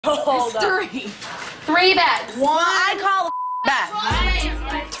Hold up. 3. 3 beds. One. I call a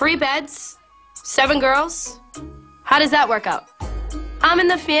bed. 3 beds, 7 girls. How does that work out? I'm in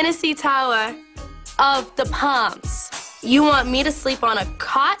the fantasy tower of the Palms. You want me to sleep on a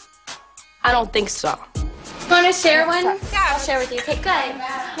cot? I don't think so. Want to share one? Yeah, I'll share with you. Okay, good.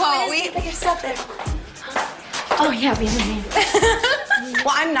 Well, Put your stuff in. Oh, yeah, we have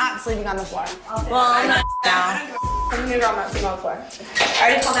Well, I'm not sleeping on the floor. Well, I'm not down. I'm new girl, I'm not sleeping on the floor. I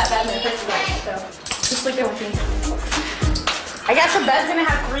already called that bed in the first place, so just sleep there with me. I guess the bed's gonna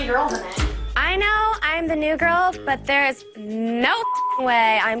have 3 girls in it. I know I'm the new girl, but there's no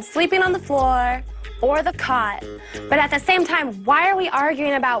way I'm sleeping on the floor or the cot. But at the same time, why are we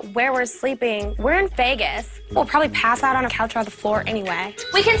arguing about where we're sleeping? We're in Vegas. We'll probably pass out on a couch or on the floor anyway.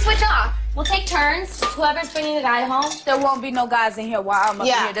 We can switch off. We'll take turns. Whoever's bringing the guy home. There won't be no guys in here while I'm up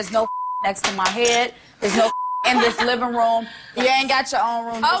here. There's no next to my head. There's no in this living room. You ain't got your own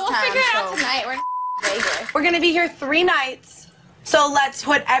room this We'll time. figure it out tonight. We're in Vegas. We're gonna be here 3 nights. So let's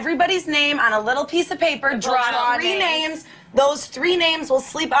put everybody's name on a little piece of paper, draw 3 names. Those 3 names will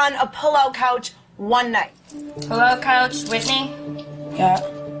sleep on a pull-out couch 1 night. Pull-out couch, Whitney. Yeah.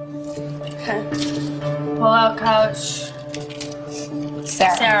 Okay. Pull-out couch,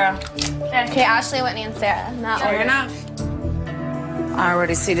 Sarah. Okay, Ashley, Whitney, and Sarah. Not Fair enough. I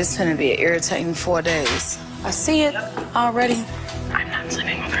already see this gonna be an irritating 4 days. I see it already. I'm not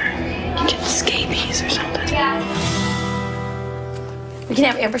sleeping with her. Get scabies or something. Yeah. We can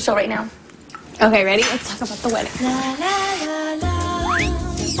have Amber show right now. Okay, ready? Let's talk about the wedding.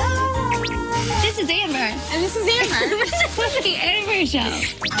 This is Amber. And this is Amber. This is the Amber Show.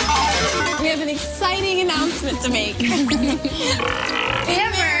 We have an exciting announcement to make.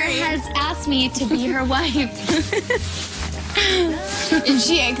 Amber has asked me to be her wife. And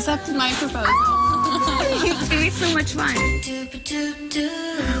she accepted my proposal. It's gonna be so much fun.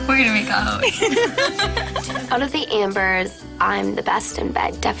 We're gonna make out. Out of the Ambers, I'm the best in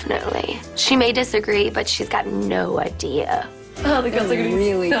bed, definitely. She may disagree, but she's got no idea. Oh, the girls are gonna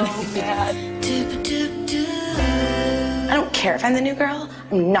be so mad. I don't care if I'm the new girl.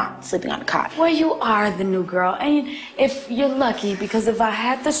 I'm not sleeping on a cot. Well, you are the new girl, and if you're lucky, because if I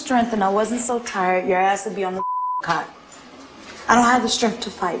had the strength and I wasn't so tired, your ass would be on the cot. I don't have the strength to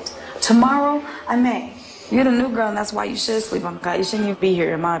fight. Tomorrow, I may. You're the new girl, and that's why you should sleep on the cot. You shouldn't even be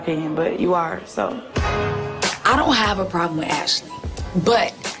here, in my opinion, but you are, so. I don't have a problem with Ashley,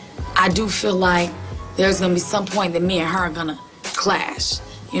 but I do feel like there's gonna be some point that me and her are gonna clash.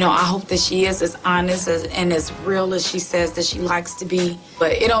 You know, I hope that she is as honest and as real as she says that she likes to be,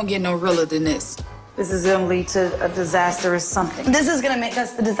 but it don't get no realer than this. This is gonna lead to a disastrous something. This is gonna make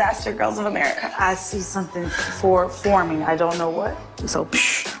us the disaster girls of America. I see something forming. I don't know what. So,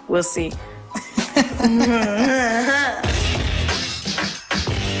 we'll see.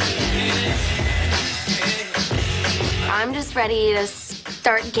 I'm just ready to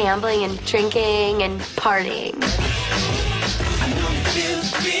start gambling and drinking and partying.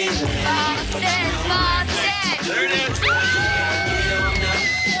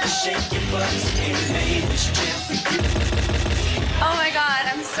 Oh my God,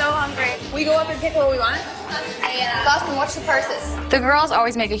 I'm so hungry. We go up and pick what we want? Yeah. Dawson, watch the purses. The girls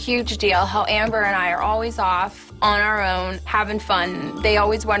always make a huge deal how Amber and I are always off on our own, having fun. They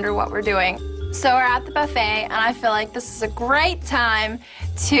always wonder what we're doing. So we're at the buffet, and I feel like this is a great time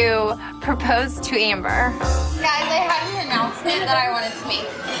to propose to Amber. Guys, I had an announcement that I wanted to make.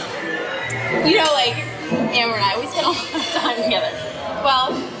 You know, like, Amber and I, we spend a lot of time together.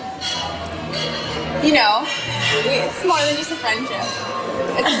 Well, you know, it's more than just a friendship.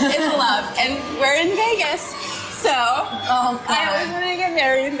 It's love. And we're in Vegas, so I always wanted to get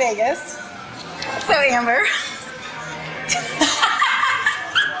married in Vegas. So, Amber.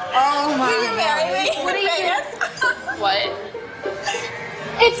 Oh my Will you marry me? What are you Vegas? What?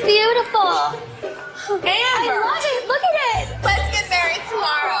 It's beautiful. Amber. I love it. Look at it. Let's get married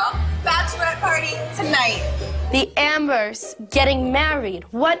tomorrow. Bachelorette party tonight. The Ambers getting married.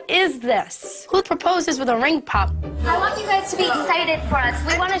 What is this? Who proposes with a ring pop? I want you guys to be excited for us.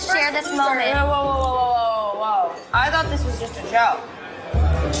 We want to share this moment. Whoa. I thought this was just a joke.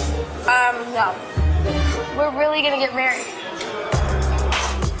 No. We're really gonna get married.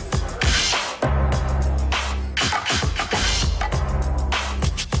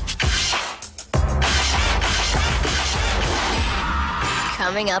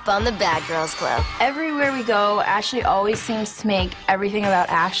 Coming up on the Bad Girls Club. Everywhere we go, Ashley always seems to make everything about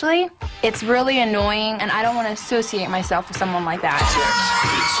Ashley. It's really annoying, and I don't want to associate myself with someone like that.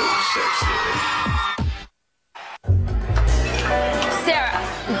 Sarah,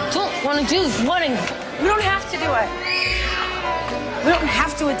 don't want to do this wedding. You don't have to do it. We don't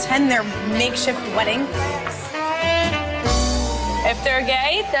have to attend their makeshift wedding. If they're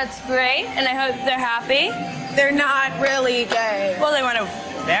gay, that's great, and I hope they're happy. They're not really gay. Well, they want to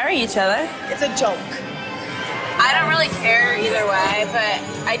marry each other. It's a joke. I don't really care either way,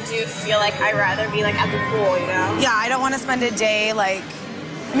 but I do feel like I'd rather be like at the pool, you know? Yeah, I don't want to spend a day like,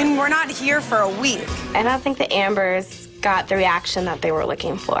 I mean, we're not here for a week. I don't think the Ambers got the reaction that they were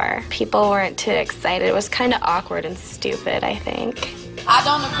looking for. People weren't too excited. It was kind of awkward and stupid, I think. I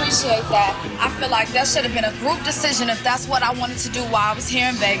don't appreciate that. I feel like that should have been a group decision if that's what I wanted to do while I was here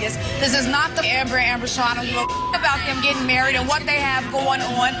in Vegas. This is not the Amber and Amber show. I don't give a about them getting married and what they have going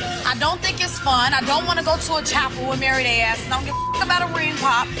on. I don't think it's fun. I don't want to go to a chapel and marry their asses. I don't give a about a ring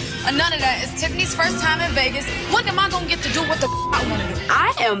pop or none of that. It's Tiffany's first time in Vegas. What am I going to get to do what the I want to do?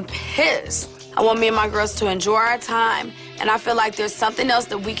 I am pissed. I want me and my girls to enjoy our time, and I feel like there's something else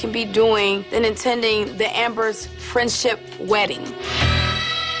that we can be doing than attending the Amber's friendship wedding.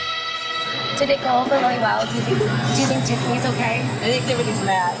 Did it go over really well? Do you think Tiffany's okay? I think everybody's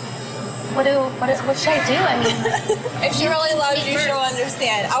mad. What should I do? I mean, If she really loves you, she'll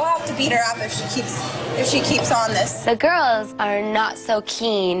understand. I'll have to beat her up if she keeps on this. the girls are not so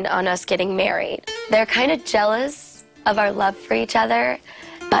keen on us getting married. They're kind of jealous of our love for each other,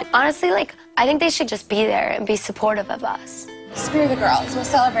 but honestly, like, I think they should just be there and be supportive of us. Screw the girls. We'll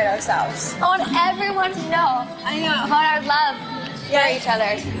celebrate ourselves. I want everyone to know about our love for each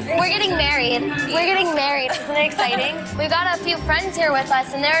other. We're getting married. Isn't it exciting? We've got a few friends here with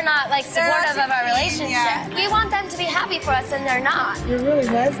us, and they're not, like, supportive of our relationship. Yeah. We want them to be happy for us, and they're not. You're really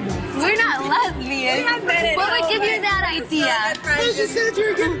lesbian. We're not lesbians. What would give you that idea? You said you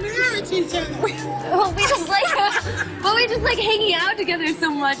were getting married to each other. Well, we just like hanging out together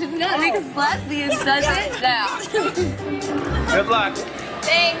so much. It's not make us lesbians, does it? No. Good luck.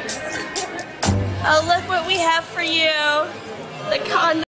 Thanks. Oh, look what we have for you. The condom.